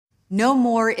No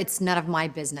more, it's none of my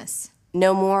business.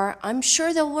 No more, I'm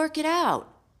sure they'll work it out.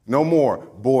 No more,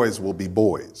 boys will be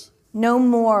boys. No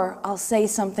more, I'll say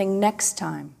something next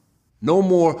time. No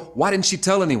more, why didn't she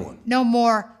tell anyone? No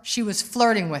more, she was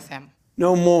flirting with him.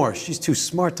 No more, she's too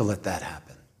smart to let that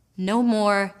happen. No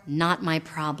more, not my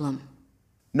problem.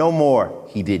 No more,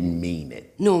 he didn't mean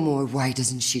it. No more, why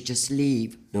doesn't she just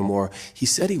leave? No more, he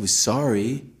said he was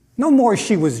sorry. No more,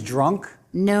 she was drunk.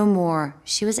 No more,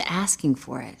 she was asking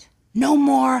for it. No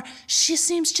more, she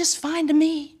seems just fine to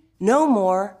me. No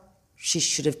more, she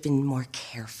should have been more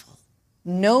careful.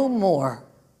 No more,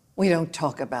 we don't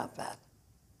talk about that.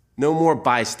 No more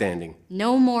bystanding.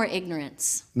 No more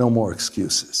ignorance. No more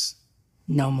excuses.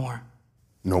 No more.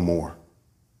 No more.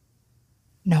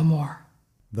 No more.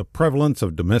 The prevalence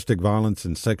of domestic violence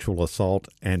and sexual assault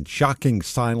and shocking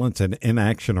silence and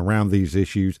inaction around these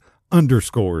issues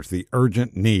underscores the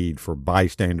urgent need for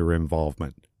bystander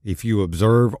involvement. If you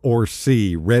observe or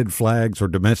see red flags or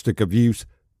domestic abuse,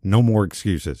 no more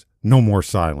excuses, no more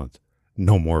silence,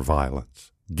 no more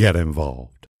violence. Get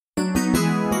involved.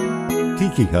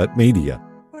 Tiki Hut Media.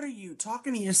 What are you,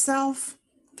 talking to yourself?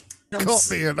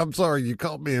 I'm sorry, you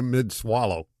caught me in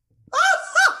mid-swallow.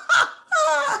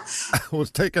 I was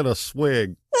taking a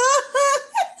swig.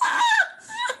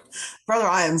 Brother,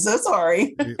 I am so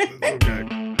sorry.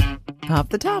 Okay. Pop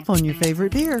the top on your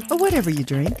favorite beer or whatever you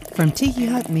drink from Tiki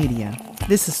Hut Media.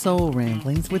 This is Soul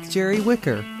Ramblings with Jerry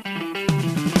Wicker.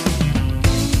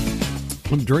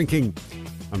 I'm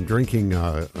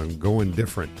going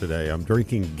different today. I'm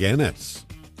drinking Guinness.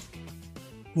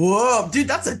 Whoa, dude,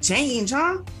 that's a change,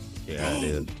 huh? Yeah, it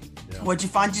is. Yeah. What'd you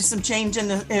find you some change in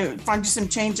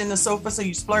the sofa so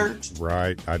you splurged?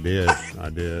 Right, I did,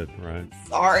 right.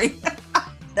 Sorry.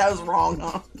 That was wrong,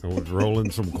 huh? I was rolling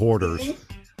some quarters.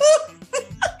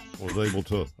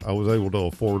 I was able to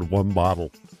afford one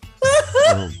bottle.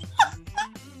 You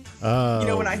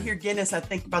know, when I hear Guinness, I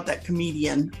think about that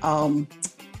comedian,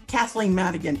 Kathleen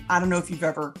Madigan. I don't know if you've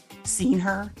ever seen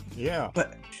her. Yeah.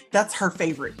 But that's her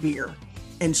favorite beer.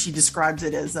 And she describes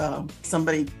it as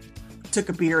somebody took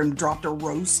a beer and dropped a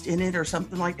roast in it or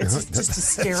something like that. It's just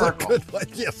hysterical. That's a good one.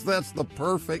 Yes, that's the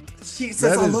perfect. She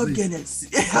says, I love Guinness.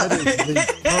 That is the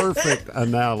perfect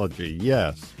analogy.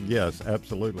 Yes,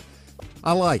 absolutely.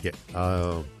 I like it.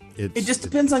 It just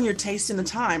depends on your taste and the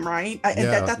time, right?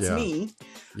 That's me.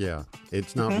 Yeah,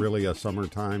 it's not really a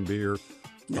summertime beer.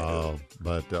 No.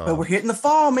 But we're hitting the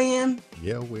fall, man.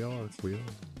 Yeah, we are.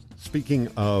 Speaking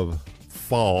of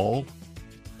fall,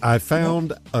 I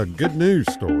found a good news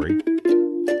story.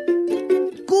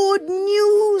 Good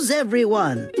news,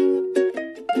 everyone.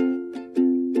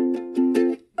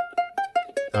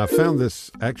 I found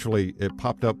this, actually, it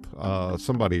popped up.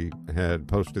 Somebody had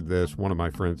posted this. One of my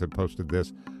friends had posted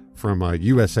this from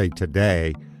USA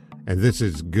Today. And this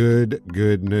is good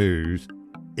news.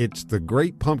 It's The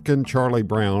Great Pumpkin. Charlie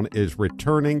Brown is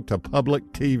returning to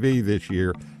public TV this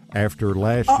year after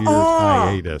last year's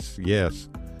hiatus. Yes.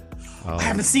 I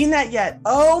haven't seen that yet.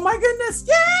 Oh my goodness.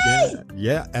 Yay!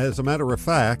 Yeah. As a matter of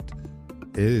fact,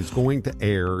 it is going to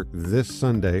air this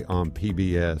Sunday on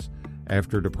PBS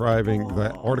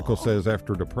the article says,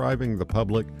 after depriving the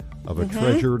public of a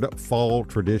treasured fall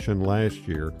tradition last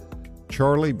year,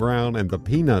 Charlie Brown and the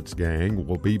Peanuts Gang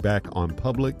will be back on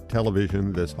public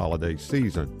television this holiday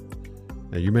season.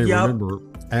 Now, you may remember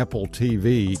Apple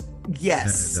TV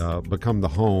had become the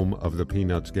home of the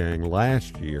Peanuts Gang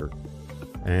last year.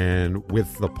 And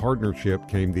with the partnership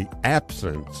came the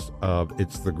absence of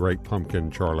It's the Great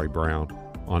Pumpkin, Charlie Brown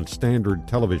on standard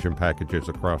television packages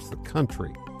across the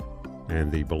country. And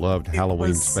the beloved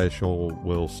Halloween special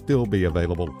will still be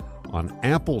available on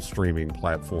Apple streaming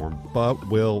platform, but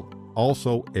will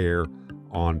also air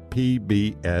on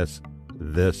PBS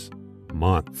this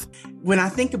month. When I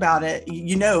think about it,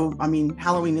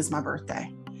 Halloween is my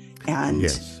birthday. And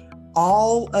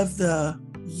all of the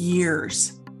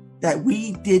years that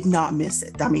we did not miss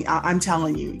it. I'm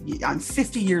telling you, I'm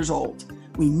 50 years old.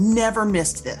 We never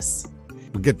missed this.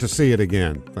 We get to see it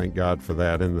again. Thank God for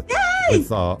that. And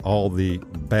with all the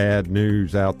bad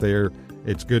news out there,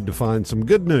 it's good to find some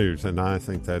good news. And I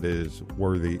think that is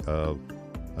worthy of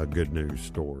a good news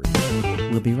story.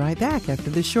 We'll be right back after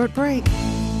this short break.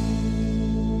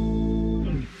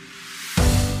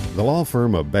 The law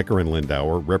firm of Becker and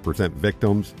Lindauer represent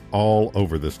victims all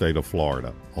over the state of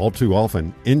Florida. All too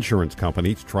often, insurance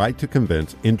companies try to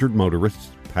convince injured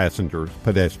motorists, passengers,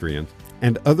 pedestrians,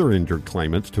 and other injured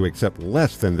claimants to accept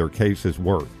less than their case is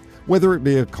worth. Whether it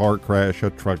be a car crash, a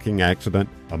trucking accident,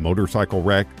 a motorcycle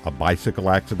wreck, a bicycle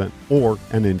accident, or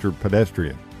an injured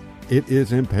pedestrian. it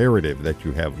is imperative that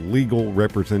you have legal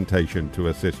representation to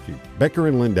assist you. Becker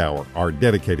and Lindauer are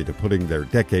dedicated to putting their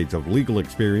decades of legal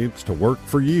experience to work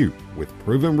for you. With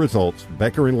proven results,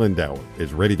 Becker and Lindauer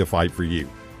is ready to fight for you.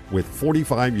 With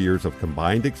 45 years of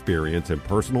combined experience in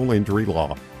personal injury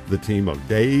law, the team of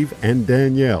Dave and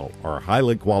Danielle are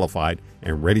highly qualified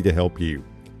and ready to help you.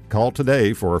 Call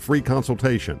today for a free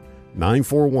consultation,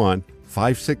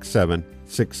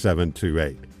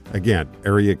 941-567-6728. Again,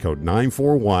 area code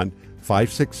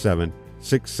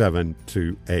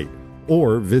 941-567-6728.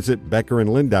 Or visit Becker and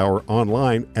Lindauer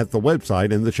online at the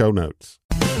website in the show notes.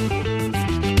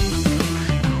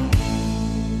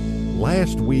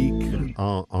 Last week,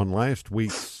 on last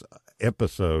week's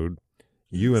episode,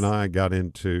 you and I got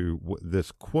into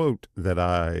this quote that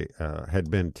I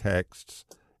had been texts,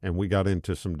 and we got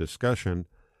into some discussion.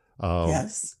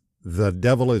 Yes. The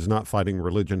devil is not fighting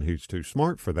religion. He's too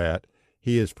smart for that.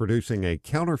 He is producing a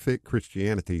counterfeit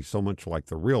Christianity so much like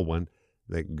the real one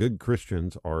that good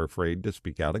Christians are afraid to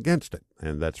speak out against it.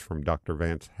 And that's from Dr.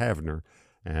 Vance Havner.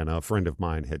 And a friend of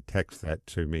mine had texted that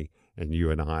to me, and you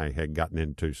and I had gotten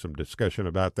into some discussion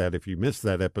about that. If you missed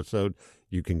that episode,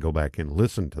 you can go back and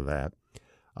listen to that.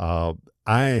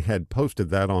 I had posted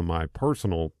that on my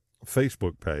personal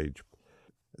Facebook page.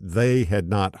 They had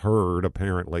not heard,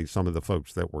 apparently, some of the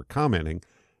folks that were commenting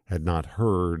had not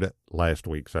heard last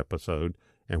week's episode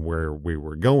and where we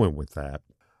were going with that.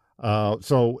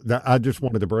 I just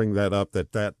wanted to bring that up,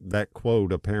 that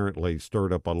quote apparently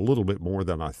stirred up a little bit more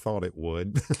than I thought it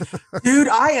would. Dude,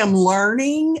 I am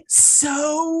learning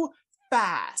so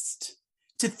fast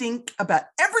to think about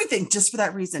everything just for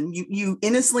that reason. You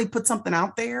innocently put something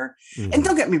out there, and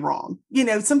don't get me wrong.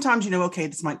 Sometimes, okay,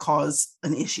 this might cause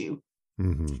an issue.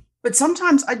 Mm-hmm. But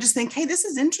sometimes I just think, hey, this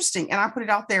is interesting. And I put it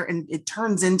out there and it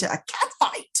turns into a cat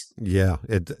fight. Yeah,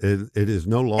 it is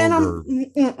no longer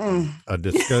a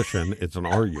discussion. It's an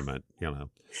argument,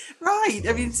 Right.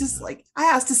 I mean, it's just like, I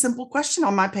asked a simple question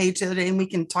on my page the other day, and we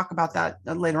can talk about that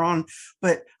later on.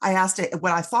 But I asked it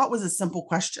what I thought was a simple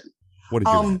question. What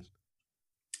did you ask?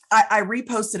 I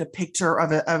reposted a picture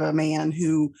of a man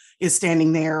who is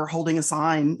standing there holding a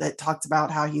sign that talks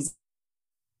about how he's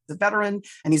a veteran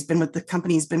and he's been with the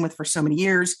company he's been with for so many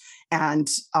years. And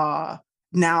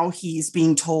now he's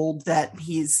being told that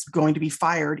he's going to be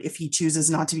fired if he chooses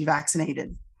not to be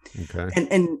vaccinated. Okay.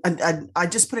 And I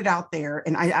just put it out there,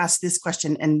 and I asked this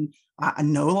question, and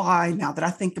no lie, now that I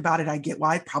think about it, I get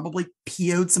why it probably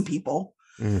PO'd some people.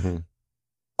 Mm-hmm.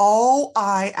 All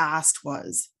I asked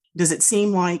was, does it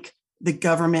seem like the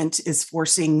government is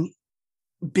forcing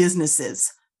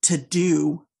businesses to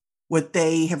do what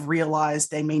they have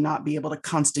realized they may not be able to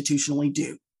constitutionally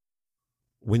do?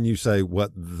 When you say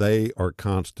what they are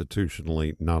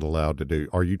constitutionally not allowed to do,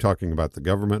 are you talking about the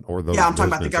government or those? Yeah, I'm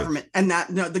talking about businesses? the government, and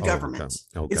the government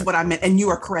Okay. is what I meant. And you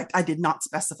are correct. I did not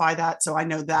specify that. So I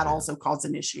know that also caused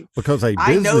an issue. Because a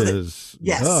I know business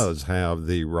yes. does have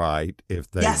the right,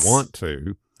 if they Yes. want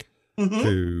to,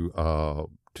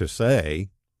 to say,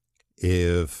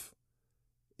 if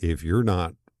you're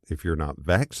not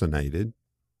vaccinated,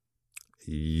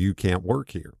 you can't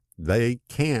work here. They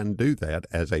can do that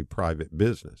as a private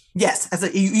business. Yes,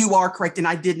 you are correct, and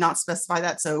I did not specify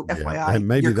that. So FYI, and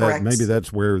maybe you're correct. maybe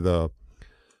that's where the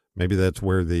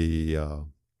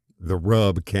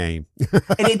rub came.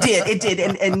 And it did,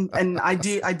 and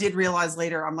I did realize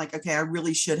later. I'm like, okay, I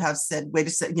really should have said, wait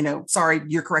a second, sorry,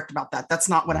 you're correct about that. That's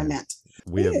not what I meant.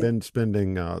 We have been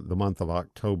spending the month of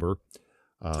October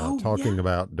talking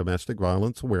about Domestic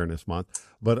Violence Awareness Month,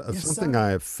 but something I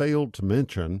have failed to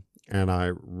mention. And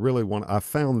I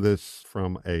found this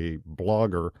from a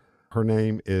blogger. Her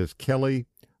name is Kelly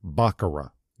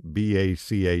Bachara,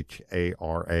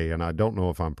 Bachara, and I don't know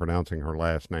if I'm pronouncing her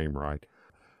last name right.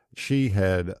 She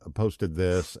had posted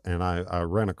this, and I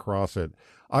ran across it.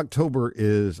 October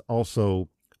is also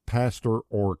Pastor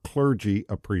or Clergy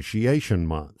Appreciation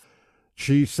Month.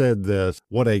 She said this: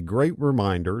 what a great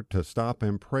reminder to stop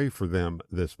and pray for them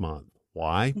this month.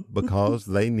 Why? Because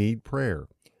they need prayer.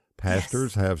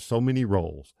 Pastors have so many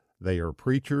roles. They are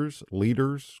preachers,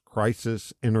 leaders,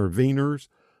 crisis interveners,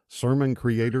 sermon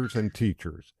creators, and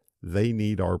teachers. They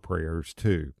need our prayers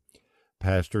too.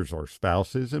 Pastors are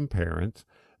spouses and parents.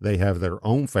 They have their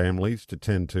own families to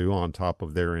tend to on top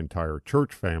of their entire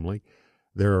church family.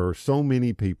 There are so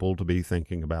many people to be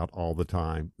thinking about all the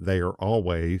time. They are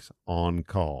always on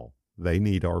call. They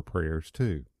need our prayers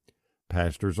too.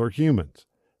 Pastors are humans.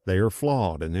 They are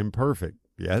flawed and imperfect,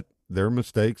 yet their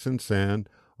mistakes and sin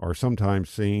are sometimes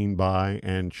seen by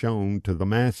and shown to the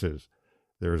masses.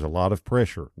 There's a lot of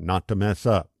pressure not to mess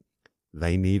up.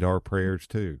 They need our prayers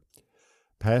too.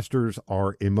 Pastors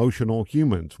are emotional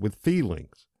humans with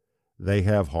feelings. They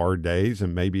have hard days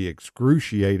and maybe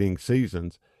excruciating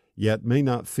seasons, yet may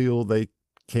not feel they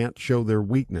can't show their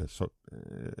weakness,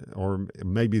 or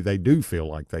maybe they do feel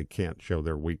like they can't show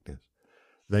their weakness.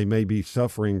 They may be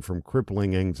suffering from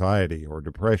crippling anxiety or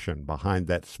depression behind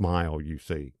that smile you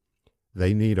see.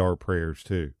 They need our prayers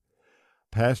too.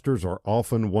 Pastors are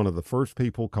often one of the first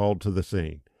people called to the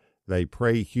scene. They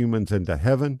pray humans into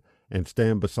heaven and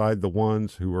stand beside the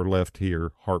ones who are left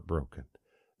here heartbroken.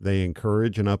 They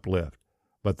encourage and uplift,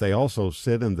 but they also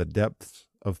sit in the depths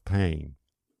of pain.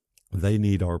 They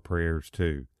need our prayers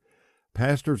too.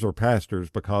 Pastors are pastors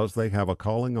because they have a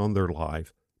calling on their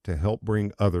life to help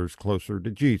bring others closer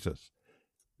to Jesus.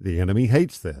 The enemy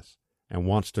hates this and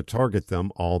wants to target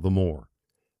them all the more.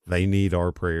 They need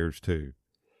our prayers too.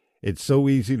 It's so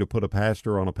easy to put a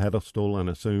pastor on a pedestal and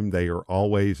assume they are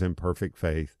always in perfect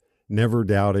faith, never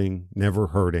doubting, never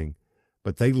hurting,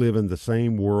 but they live in the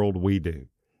same world we do.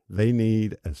 They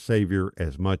need a Savior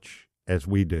as much as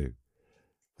we do.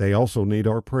 They also need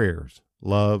our prayers,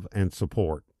 love, and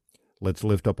support. Let's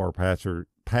lift up our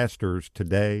pastors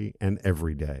today and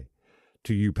every day.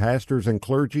 To you pastors and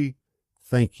clergy,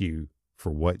 thank you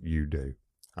for what you do.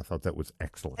 I thought that was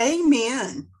excellent.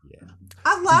 Amen. Yeah.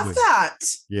 I love that.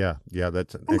 Yeah,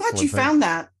 that's an I'm excellent glad you thing. found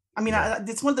that. I mean, Yeah.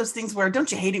 it's one of those things where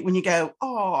don't you hate it when you go,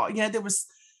 oh, there was,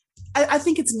 I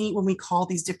think it's neat when we call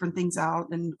these different things out.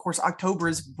 And of course, October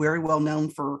is very well known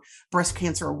for Breast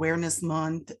Cancer Awareness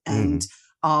Month and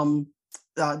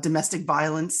domestic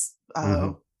violence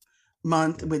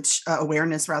month, which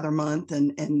awareness rather month.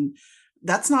 And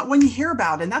that's not one you hear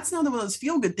about. And that's not one of those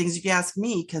feel good things if you ask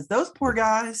me, because those poor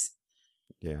guys.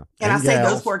 Yeah. And I say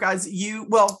those poor guys,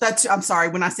 I'm sorry.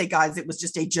 When I say guys, it was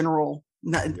just a general,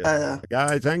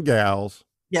 guys and gals.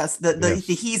 Yes. The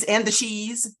he's and the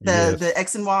she's, the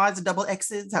X and Y's, the double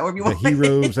X's, however you want. The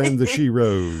heroes and the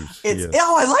she-ros.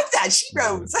 Oh, I like that.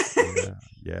 She-ros.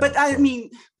 Yeah. But I mean,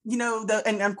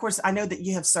 and of course I know that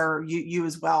you have served, you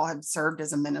as well have served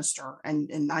as a minister.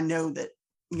 And I know that,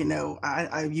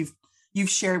 you've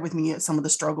shared with me some of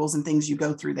the struggles and things you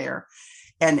go through there.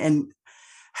 And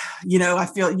I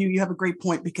feel you have a great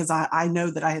point, because I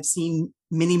know that I have seen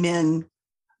many men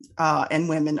and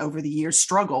women over the years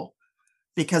struggle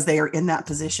because they are in that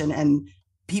position, and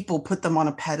people put them on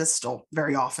a pedestal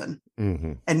very often.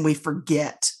 Mm-hmm. And we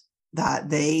forget that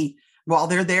while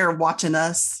they're there watching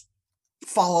us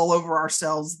fall all over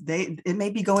ourselves, it may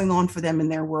be going on for them in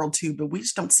their world too, but we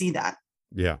just don't see that.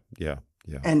 Yeah.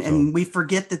 And we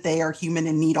forget that they are human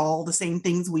and need all the same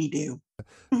things we do.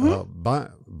 Buy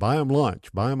them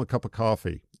lunch, buy them a cup of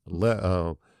coffee, let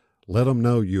them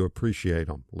know you appreciate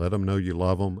them, let them know you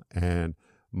love them, and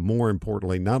more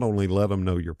importantly, not only let them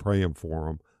know you're praying for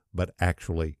them, but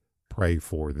actually pray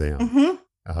for them.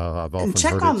 I've often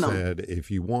heard it said, if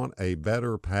you want a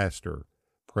better pastor,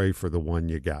 pray for the one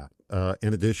you got.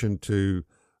 In addition to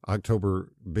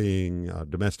October being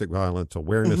Domestic Violence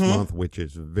Awareness Month, which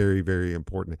is very, very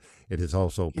important, it is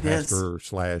also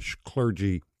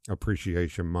pastor/clergy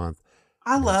Appreciation Month.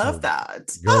 I love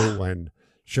that. Go and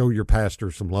show your pastor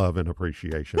some love and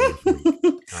appreciation this week.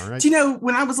 All right. Do you know,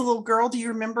 when I was a little girl, do you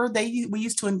remember we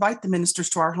used to invite the ministers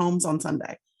to our homes on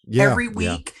Sunday? Every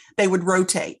week they would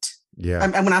rotate. Yeah.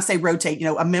 And when I say rotate,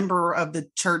 a member of the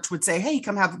church would say, hey,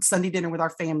 come have Sunday dinner with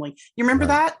our family. You remember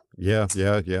that? Yeah.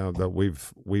 That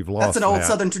we've lost. That's an old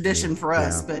Southern tradition for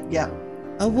us, but yeah.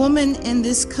 A woman in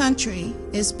this country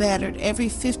is battered every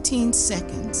 15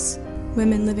 seconds.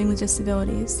 Women living with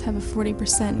disabilities have a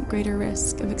 40% greater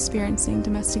risk of experiencing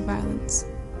domestic violence.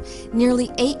 Nearly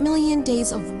 8 million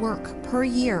days of work per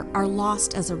year are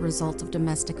lost as a result of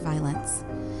domestic violence,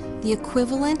 the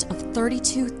equivalent of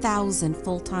 32,000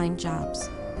 full-time jobs.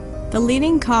 The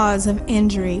leading cause of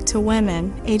injury to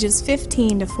women ages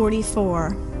 15 to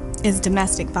 44 is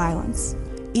domestic violence.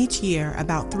 Each year,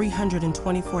 about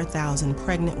 324,000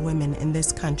 pregnant women in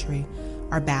this country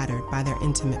are battered by their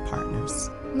intimate partners.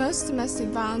 Most domestic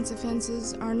violence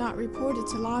offenses are not reported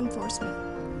to law enforcement,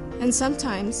 and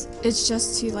sometimes it's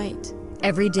just too late.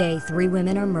 Every day, 3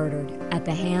 women are murdered at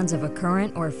the hands of a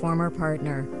current or former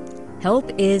partner.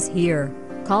 Help is here.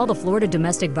 Call the Florida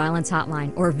Domestic Violence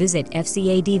Hotline or visit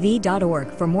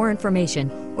fcadv.org for more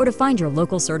information or to find your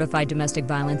local certified domestic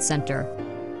violence center.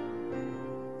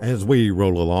 As we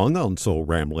roll along on Soul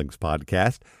Ramblings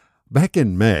podcast, back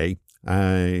in May,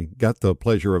 I got the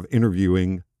pleasure of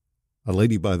interviewing a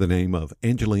lady by the name of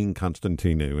Angeline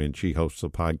Constantinou, and she hosts a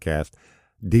podcast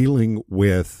dealing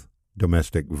with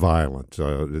domestic violence,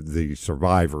 the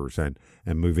survivors, and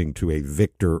moving to a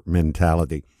victor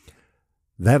mentality.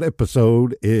 That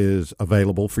episode is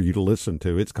available for you to listen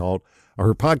to.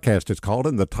 Her podcast is called,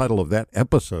 and the title of that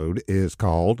episode is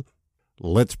called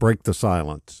Let's break the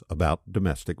silence about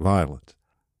domestic violence.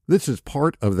 This is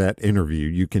part of that interview.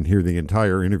 You can hear the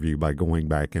entire interview by going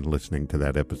back and listening to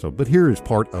that episode. But here is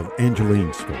part of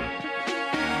Angeline's story.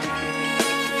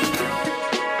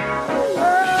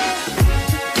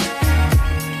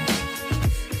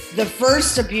 The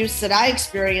first abuse that I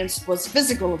experienced was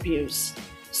physical abuse.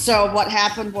 So what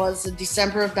happened was in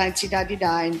December of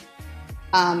 1999,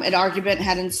 an argument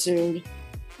had ensued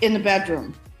in the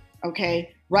bedroom,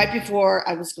 okay, right before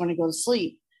I was going to go to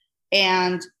sleep.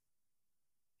 And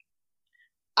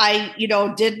I,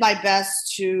 did my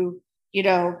best to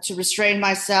restrain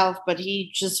myself, but he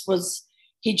just went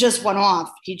off.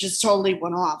 He just totally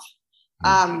went off.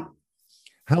 How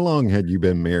long had you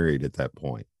been married at that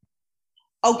point?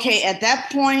 Okay, at that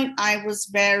point, I was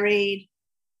married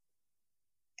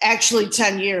actually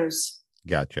 10 years.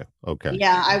 Gotcha. Okay.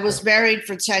 Yeah, I was married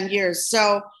for 10 years.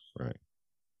 So, right.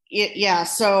 Yeah.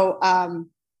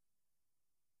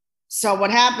 So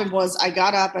what happened was I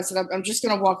got up. I said, I'm just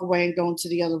going to walk away and go into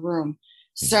the other room.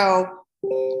 So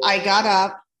I got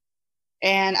up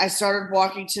and I started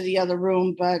walking to the other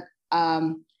room, but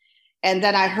and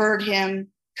then I heard him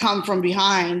come from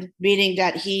behind, meaning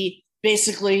that he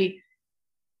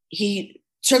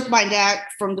took my neck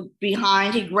from the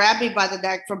behind. He grabbed me by the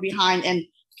neck from behind and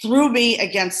threw me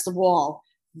against the wall.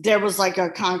 There was like a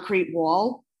concrete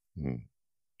wall.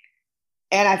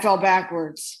 And I fell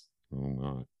backwards. Oh,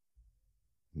 my.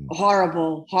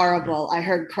 Horrible. I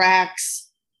heard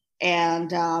cracks.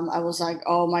 And I was like,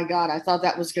 oh, my God. I thought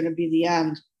that was going to be the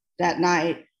end that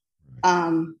night.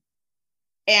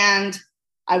 And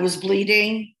I was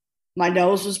bleeding. My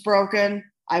nose was broken.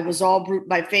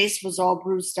 My face was all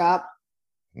bruised up.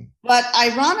 But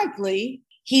ironically,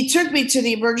 he took me to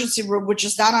the emergency room, which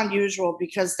is not unusual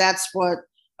because that's what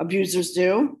abusers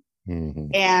do.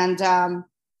 Mm-hmm. And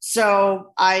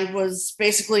so I was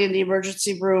basically in the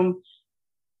emergency room,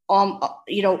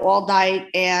 all night.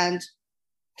 And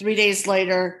 3 days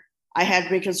later, I had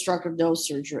reconstructive nose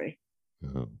surgery.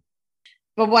 Oh.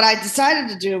 But what I decided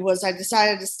to do was I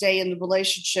decided to stay in the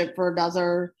relationship for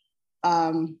another,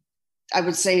 I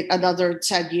would say another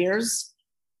 10 years,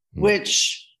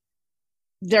 which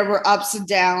there were ups and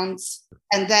downs.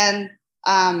 And then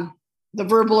the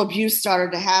verbal abuse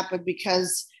started to happen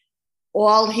because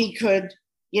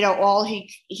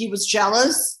he was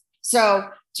jealous. So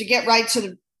to get right to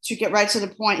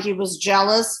the point, he was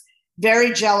jealous,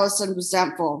 very jealous and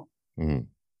resentful. Mm-hmm.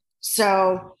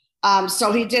 So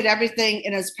he did everything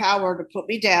in his power to put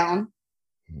me down,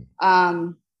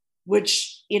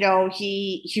 which,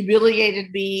 he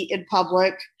humiliated me in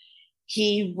public.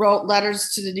 He wrote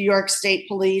letters to the New York State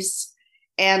Police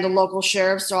and the local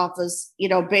sheriff's office,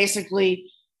 basically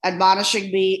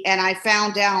admonishing me. And I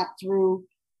found out through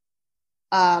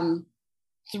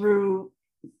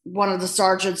one of the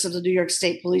sergeants of the New York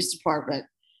State Police Department.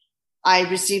 I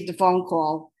received a phone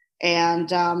call. And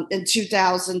in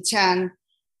 2010,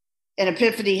 an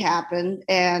epiphany happened.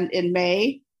 And in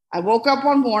May, I woke up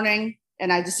one morning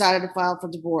and I decided to file for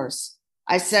divorce.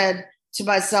 I said to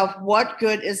myself, what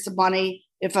good is the money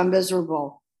if I'm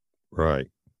miserable? Right.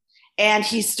 And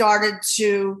he started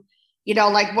to,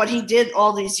 like what he did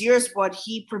all these years, but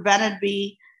he prevented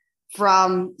me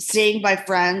from seeing my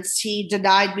friends. He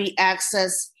denied me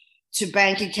access to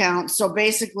bank accounts. So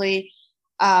basically,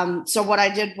 so what I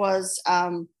did was,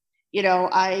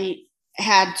 I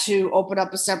had to open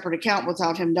up a separate account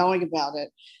without him knowing about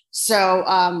it. So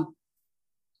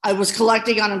I was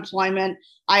collecting unemployment.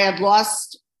 I had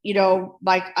lost,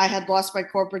 my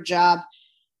corporate job.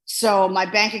 So my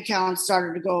bank account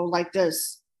started to go like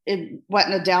this. It went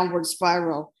in a downward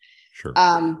spiral. Sure.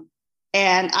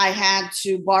 And I had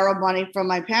to borrow money from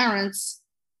my parents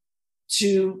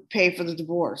to pay for the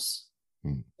divorce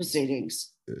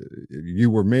proceedings. You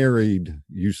were married,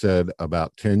 you said,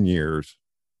 about 10 years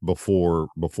before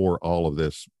all of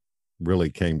this really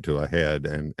came to a head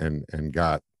and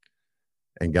got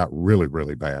really,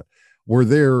 really bad. Were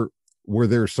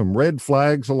there some red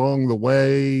flags along the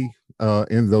way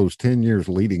in those 10 years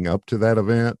leading up to that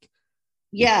event?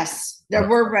 Yes, there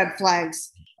were red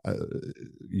flags.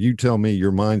 You tell me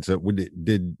your mindset.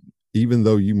 Did even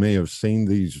though you may have seen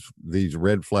these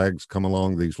red flags come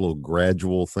along, these little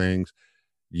gradual things,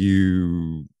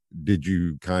 did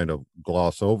you kind of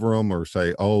gloss over them or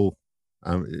say, oh,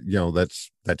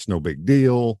 that's no big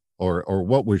deal, or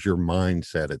what was your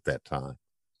mindset at that time?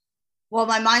 Well,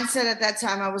 my mindset at that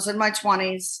time, I was in my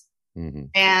 20s, mm-hmm.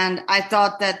 and I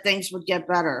thought that things would get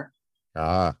better.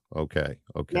 Ah, okay.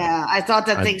 Yeah, I thought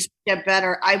that things would get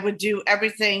better. I would do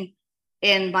everything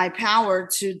in my power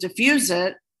to diffuse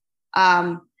it.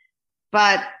 But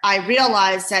I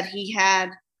realized that he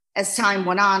had as time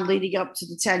went on, leading up to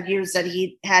the 10 years that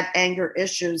he had anger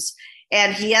issues.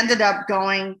 And he ended up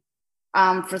going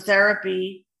for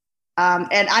therapy.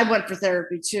 And I went for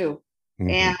therapy too.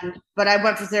 But I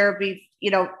went for therapy,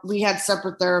 we had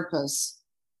separate therapists.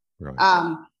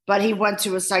 Right. But he went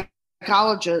to a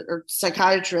psychologist or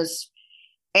psychiatrist,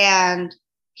 and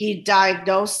he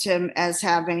diagnosed him as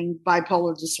having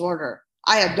bipolar disorder.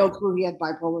 I had no clue he had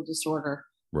bipolar disorder.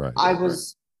 Right. I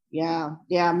was,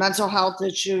 mental health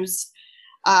issues.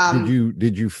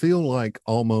 Did you feel like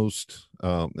almost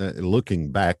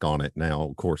looking back on it now?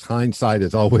 Of course, hindsight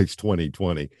is always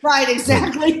 20/20. Right,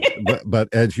 exactly. But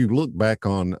as you look back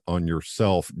on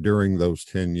yourself during those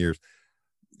 10 years,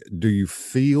 do you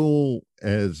feel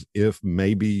as if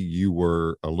maybe you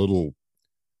were a little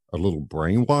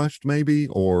brainwashed, maybe,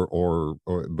 or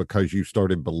because you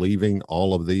started believing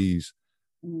all of these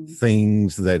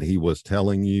things that he was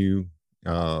telling you,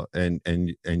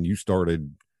 and you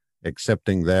started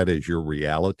accepting that as your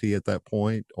reality at that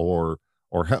point, or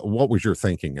what was your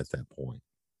thinking at that point?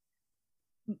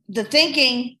 The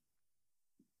thinking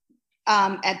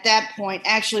at that point,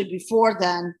 actually before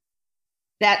then,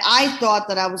 that I thought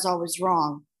that I was always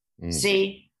wrong.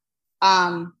 See,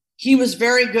 he was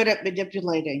very good at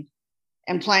manipulating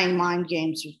and playing mind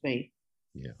games with me.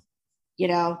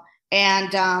 Yeah.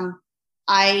 And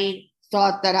I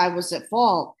thought that I was at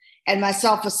fault, and my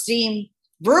self-esteem,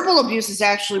 verbal abuse is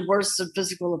actually worse than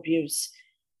physical abuse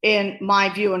in my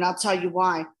view. And I'll tell you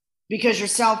why, because your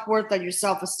self-worth and your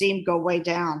self-esteem go way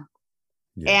down,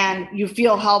 and you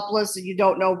feel helpless and you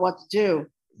don't know what to do.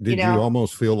 Did you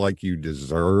almost feel like you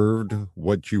deserved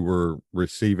what you were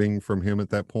receiving from him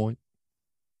at that point?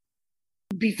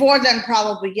 Before then,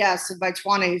 probably yes. In my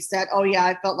 20s,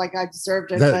 I felt like I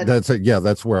deserved it.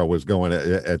 That's where I was going.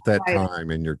 At that Right. time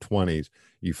in your 20s,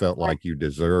 you felt like you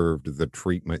deserved the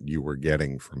treatment you were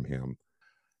getting from him.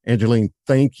 Angeline,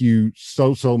 thank you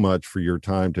so much for your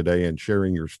time today and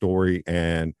sharing your story.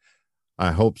 And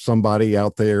I hope somebody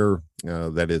out there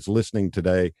that is listening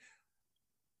today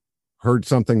heard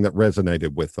something that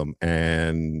resonated with them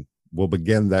and will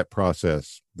begin that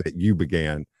process that you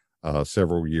began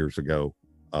several years ago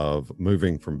of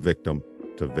moving from victim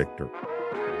to victor.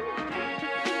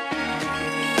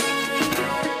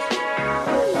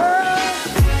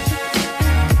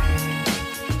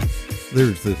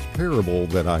 There's this parable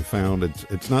that I found.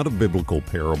 It's not a biblical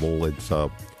parable. It's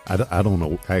I don't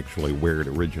know actually where it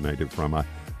originated from.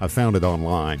 I found it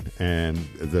online, and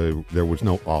there was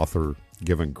no author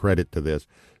given credit to this.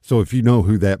 So if you know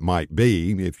who that might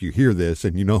be, if you hear this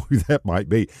and you know who that might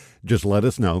be, just let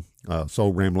us know.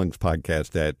 Soul Ramblings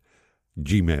Podcast at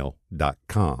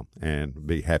gmail.com, and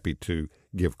be happy to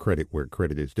give credit where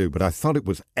credit is due. But I thought it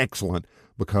was excellent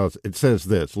because it says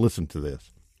this. Listen to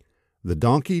this. The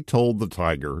donkey told the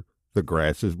tiger, "The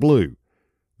grass is blue."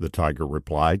 The tiger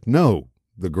replied, "No,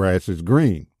 the grass is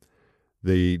green."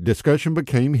 The discussion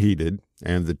became heated,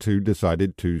 and the two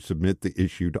decided to submit the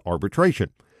issue to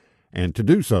arbitration. And to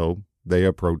do so, they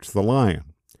approached the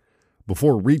lion.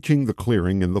 Before reaching the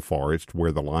clearing in the forest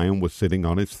where the lion was sitting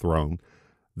on his throne,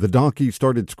 the donkey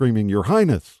started screaming, "Your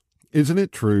Highness, isn't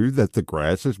it true that the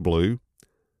grass is blue?"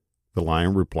 The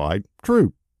lion replied,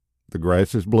 "True, the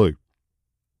grass is blue."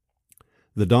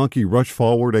 The donkey rushed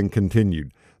forward and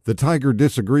continued, "The tiger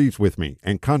disagrees with me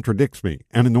and contradicts me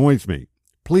and annoys me.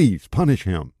 Please punish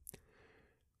him."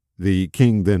 The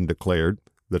king then declared,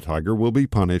 "The tiger will be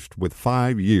punished with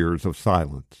 5 years of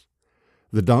silence."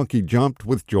 The donkey jumped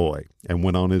with joy and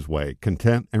went on his way,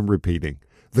 content and repeating,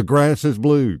 "The grass is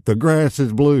blue, the grass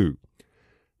is blue."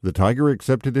 The tiger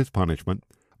accepted his punishment,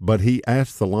 but he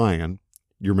asked the lion,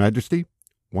 "Your Majesty,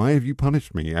 why have you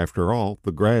punished me? After all,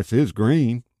 the grass is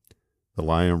green." The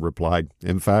lion replied,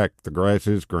 "In fact, the grass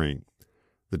is green."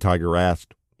 The tiger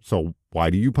asked, "So why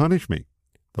do you punish me?"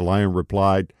 The lion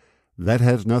replied, "That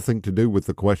has nothing to do with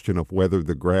the question of whether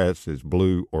the grass is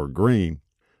blue or green.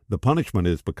 The punishment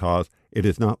is because it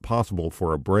is not possible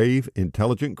for a brave,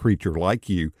 intelligent creature like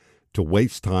you to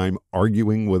waste time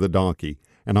arguing with a donkey,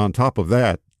 and on top of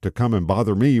that, to come and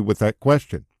bother me with that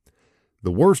question.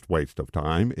 The worst waste of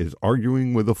time is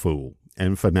arguing with a fool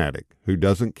and fanatic who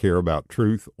doesn't care about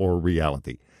truth or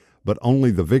reality, but only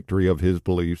the victory of his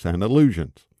beliefs and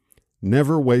illusions.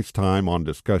 Never waste time on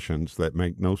discussions that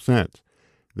make no sense.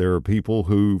 There are people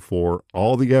who, for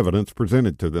all the evidence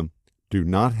presented to them, do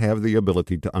not have the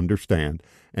ability to understand,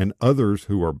 and others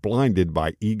who are blinded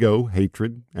by ego,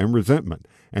 hatred, and resentment,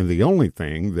 and the only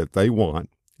thing that they want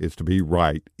is to be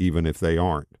right even if they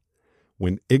aren't.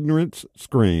 When ignorance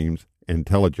screams,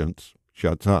 intelligence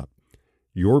shuts up.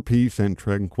 Your peace and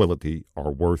tranquility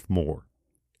are worth more.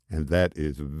 And that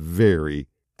is very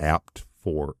apt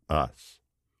for us.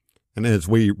 And as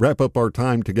we wrap up our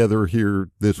time together here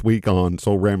this week on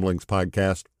Soul Ramblings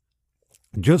Podcast,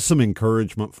 just some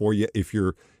encouragement for you. If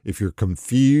you're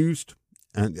confused,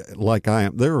 and like I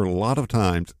am, there are a lot of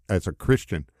times as a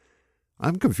Christian,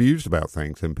 I'm confused about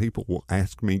things, and people will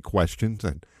ask me questions,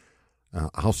 and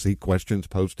I'll see questions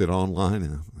posted online,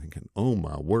 and I'm thinking, oh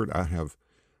my word, I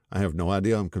have no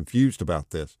idea. I'm confused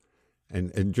about this.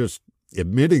 And just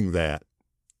admitting that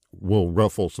will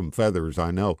ruffle some feathers,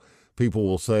 I know. People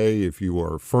will say, if you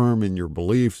are firm in your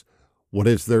beliefs, what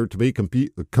is there to be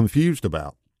confused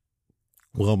about?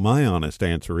 Well, my honest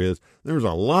answer is there's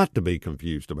a lot to be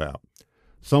confused about.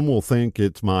 Some will think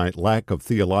it's my lack of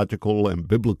theological and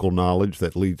biblical knowledge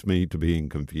that leads me to being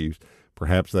confused.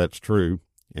 Perhaps that's true.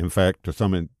 In fact, to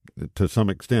some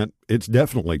extent, it's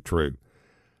definitely true.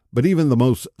 But even the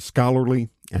most scholarly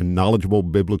and knowledgeable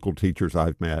biblical teachers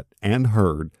I've met and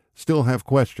heard still have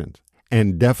questions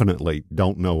and definitely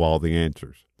don't know all the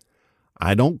answers.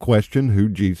 I don't question who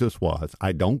Jesus was.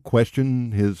 I don't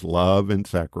question his love and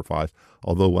sacrifice,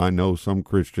 although I know some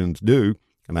Christians do,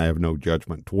 and I have no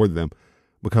judgment toward them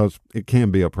because it can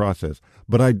be a process.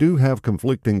 But I do have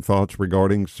conflicting thoughts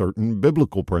regarding certain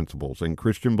biblical principles and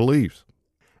Christian beliefs.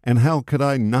 And how could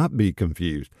I not be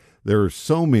confused? There are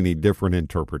so many different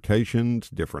interpretations,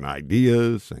 different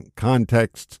ideas, and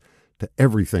contexts to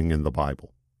everything in the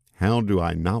Bible. How do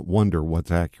I not wonder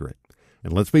what's accurate?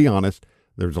 And let's be honest,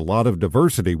 there's a lot of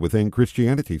diversity within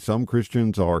Christianity. Some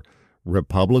Christians are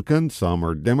Republican, some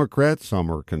are Democrats,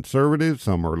 some are conservative,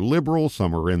 some are liberal,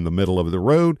 some are in the middle of the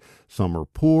road, some are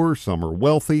poor, some are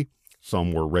wealthy,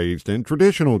 some were raised in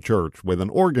traditional church with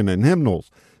an organ and hymnals,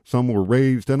 some were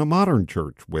raised in a modern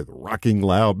church with rocking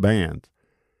loud bands.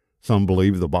 Some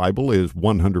believe the Bible is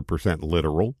 100%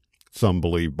 literal. Some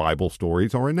believe Bible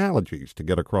stories are analogies to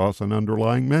get across an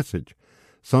underlying message.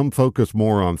 Some focus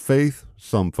more on faith,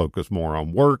 some focus more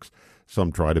on works,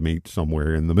 some try to meet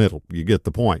somewhere in the middle. You get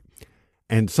the point.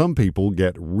 And some people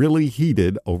get really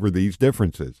heated over these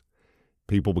differences.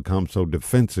 People become so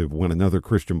defensive when another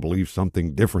Christian believes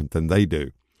something different than they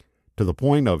do, to the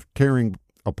point of tearing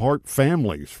apart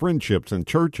families, friendships, and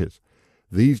churches.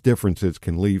 These differences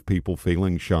can leave people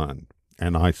feeling shunned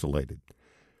and isolated.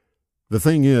 The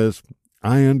thing is,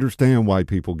 I understand why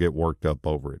people get worked up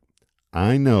over it.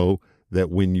 I know that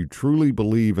when you truly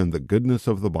believe in the goodness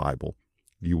of the Bible,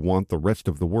 you want the rest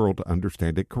of the world to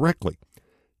understand it correctly.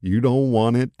 You don't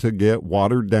want it to get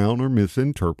watered down or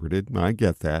misinterpreted. I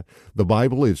get that. The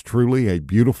Bible is truly a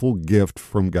beautiful gift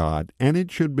from God, and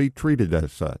it should be treated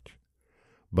as such.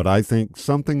 But I think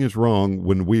something is wrong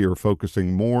when we are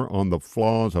focusing more on the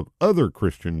flaws of other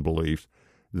Christian beliefs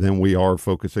than we are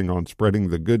focusing on spreading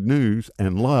the good news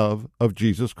and love of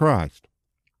Jesus Christ.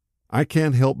 I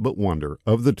can't help but wonder,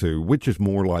 of the two, which is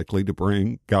more likely to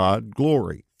bring God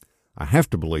glory. I have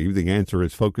to believe the answer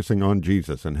is focusing on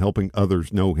Jesus and helping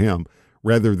others know him,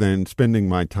 rather than spending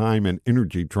my time and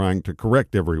energy trying to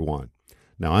correct everyone.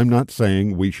 Now, I'm not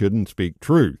saying we shouldn't speak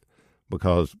truth,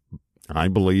 because I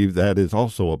believe that is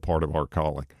also a part of our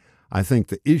calling. I think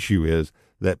the issue is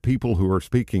that people who are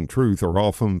speaking truth are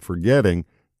often forgetting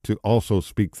to also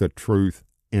speak the truth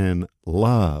in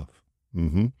love.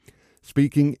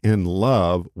 Speaking in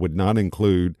love would not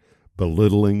include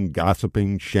belittling,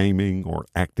 gossiping, shaming, or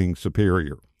acting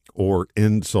superior, or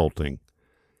insulting.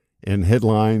 In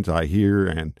headlines, I hear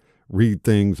and read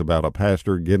things about a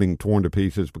pastor getting torn to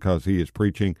pieces because he is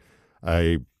preaching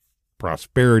a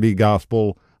prosperity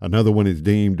gospel. Another one is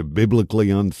deemed biblically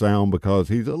unsound because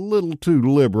he's a little too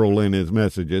liberal in his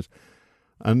messages.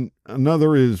 And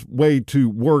another is way too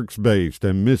works-based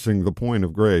and missing the point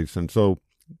of grace. And so,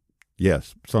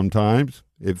 yes, sometimes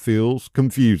it feels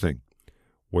confusing.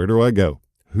 Where do I go?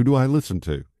 Who do I listen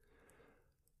to?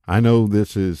 I know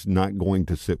this is not going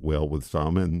to sit well with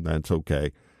some, and that's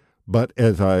okay. But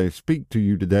as I speak to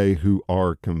you today who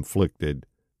are conflicted,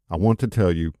 I want to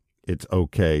tell you it's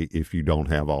okay if you don't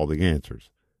have all the answers.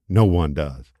 No one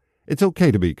does. It's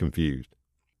okay to be confused.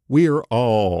 We are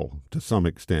all, to some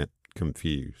extent,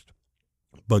 confused.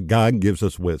 But God gives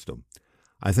us wisdom.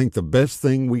 I think the best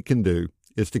thing we can do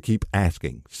is to keep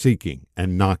asking, seeking,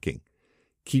 and knocking.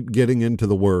 Keep getting into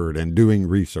the Word and doing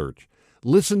research.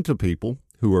 Listen to people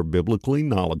who are biblically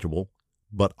knowledgeable,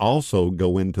 but also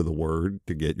go into the Word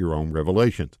to get your own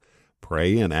revelations.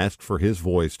 Pray and ask for His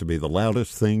voice to be the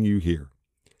loudest thing you hear.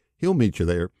 He'll meet you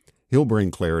there. He'll bring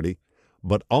clarity.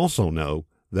 But also know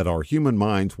that our human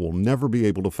minds will never be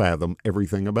able to fathom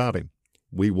everything about Him.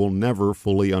 We will never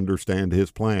fully understand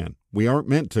His plan. We aren't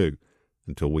meant to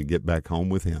until we get back home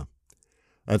with Him.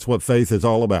 That's what faith is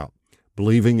all about,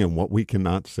 believing in what we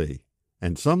cannot see.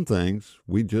 And some things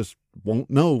we just won't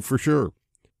know for sure.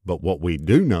 But what we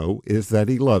do know is that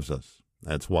he loves us.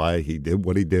 That's why he did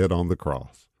what he did on the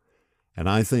cross. And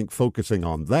I think focusing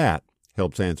on that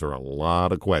helps answer a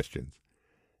lot of questions.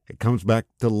 It comes back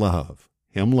to love,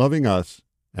 him loving us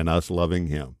and us loving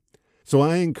him. So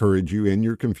I encourage you in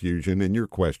your confusion and your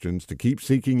questions to keep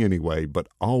seeking anyway, but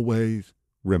always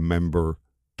remember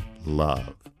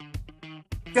love.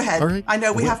 Go ahead. All right. I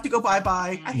know we have to go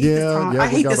bye-bye. I hate this time. I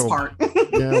hate this part.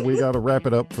 Yeah, we got to wrap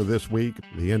it up for this week.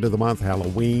 The end of the month,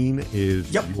 Halloween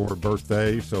is your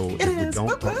birthday. So if we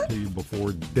don't talk to you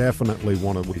before, definitely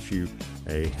want to wish you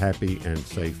a happy and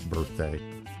safe birthday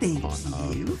on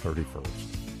the 31st.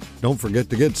 Don't forget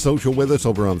to get social with us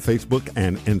over on Facebook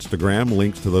and Instagram.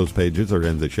 Links to those pages are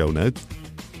in the show notes.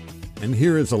 And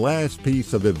here is the last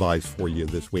piece of advice for you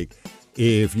this week.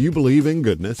 If you believe in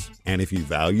goodness, and if you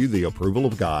value the approval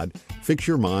of God, fix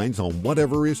your minds on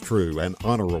whatever is true and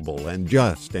honorable and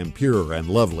just and pure and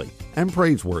lovely and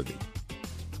praiseworthy.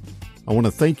 I want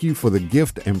to thank you for the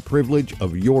gift and privilege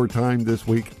of your time this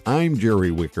week. I'm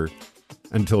Jerry Wicker.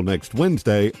 Until next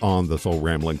Wednesday on the Soul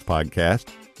Ramblings podcast,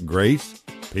 grace,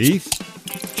 peace,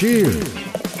 cheers.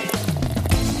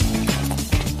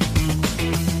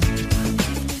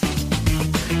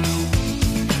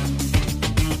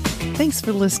 Thanks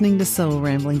for listening to Soul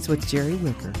Ramblings with Jerry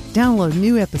Wicker. Download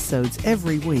new episodes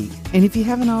every week. And if you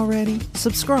haven't already,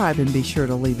 subscribe and be sure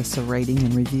to leave us a rating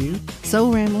and review.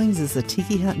 Soul Ramblings is a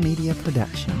Tiki Hut Media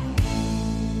production.